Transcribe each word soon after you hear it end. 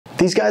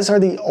These guys are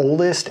the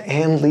oldest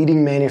and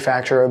leading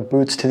manufacturer of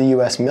boots to the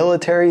US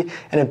military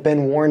and have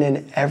been worn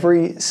in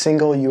every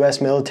single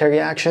US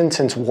military action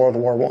since World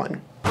War I.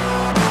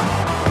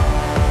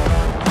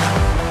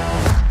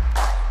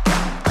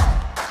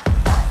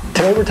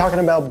 Today we're talking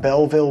about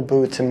Belleville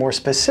Boots, and more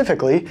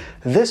specifically,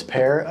 this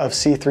pair of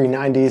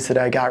C390s that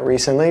I got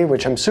recently,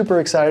 which I'm super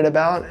excited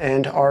about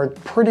and are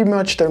pretty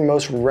much their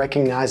most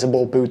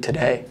recognizable boot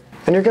today.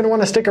 And you're going to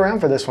want to stick around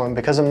for this one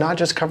because I'm not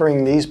just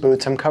covering these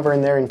boots, I'm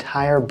covering their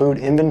entire boot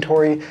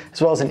inventory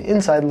as well as an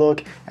inside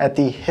look at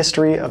the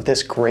history of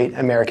this great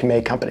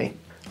American-made company.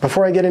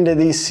 Before I get into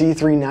these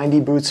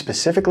C390 boots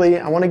specifically,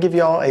 I want to give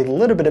you all a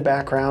little bit of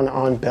background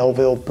on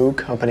Belleville Boot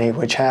Company,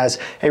 which has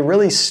a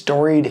really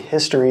storied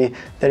history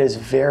that is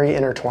very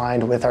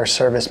intertwined with our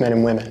servicemen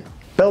and women.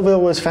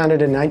 Belleville was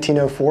founded in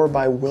 1904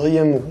 by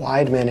William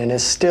Weidman and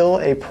is still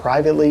a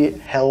privately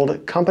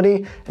held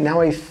company, and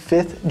now a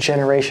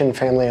fifth-generation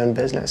family-owned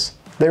business.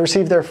 They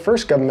received their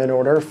first government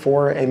order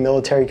for a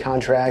military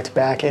contract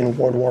back in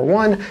World War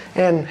I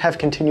and have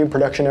continued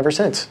production ever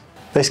since.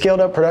 They scaled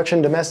up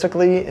production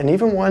domestically and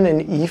even won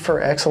an E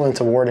for Excellence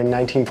award in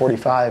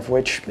 1945,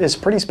 which is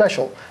pretty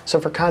special.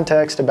 So for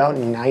context, about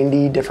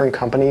 90 different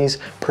companies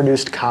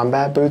produced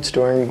combat boots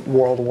during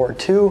World War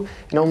II,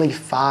 and only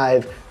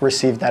 5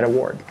 received that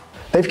award.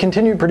 They've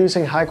continued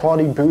producing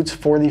high-quality boots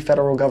for the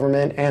federal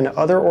government and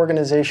other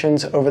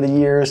organizations over the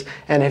years,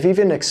 and have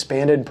even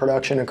expanded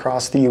production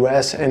across the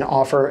US and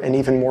offer an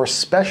even more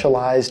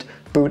specialized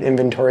boot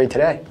inventory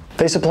today.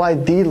 They supply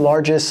the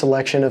largest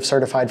selection of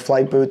certified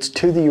flight boots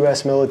to the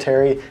US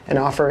military and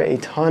offer a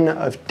ton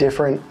of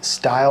different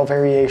style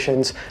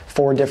variations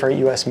for different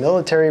US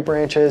military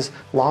branches,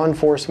 law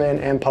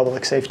enforcement, and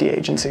public safety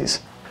agencies.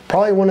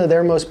 Probably one of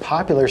their most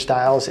popular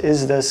styles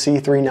is the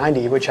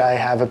C390, which I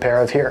have a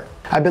pair of here.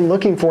 I've been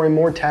looking for a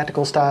more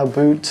tactical style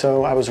boot,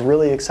 so I was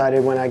really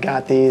excited when I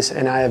got these,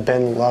 and I have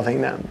been loving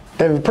them.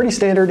 They have a pretty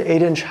standard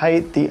 8-inch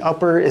height. The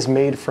upper is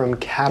made from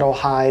cattle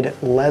hide,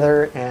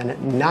 leather,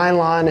 and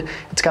nylon.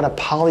 It's got a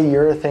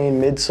polyurethane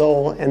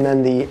midsole, and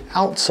then the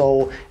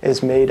outsole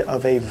is made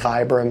of a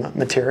Vibram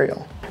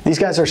material. These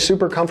guys are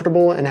super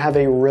comfortable and have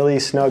a really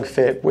snug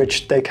fit,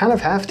 which they kind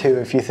of have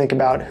to if you think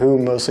about who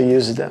mostly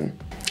uses them.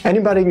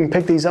 Anybody can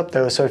pick these up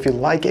though, so if you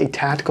like a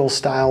tactical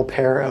style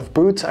pair of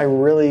boots, I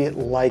really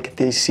like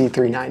these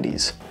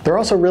C390s. They're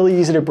also really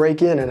easy to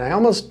break in, and I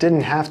almost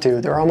didn't have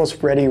to. They're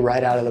almost ready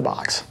right out of the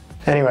box.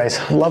 Anyways,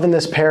 loving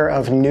this pair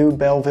of new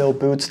Belleville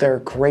boots. They're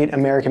a great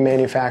American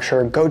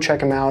manufacturer. Go check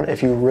them out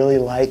if you really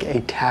like a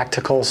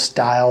tactical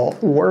style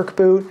work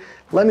boot.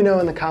 Let me know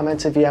in the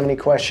comments if you have any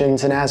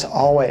questions, and as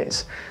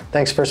always,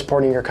 thanks for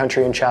supporting your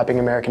country and shopping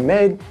American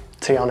made.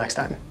 See y'all next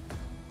time.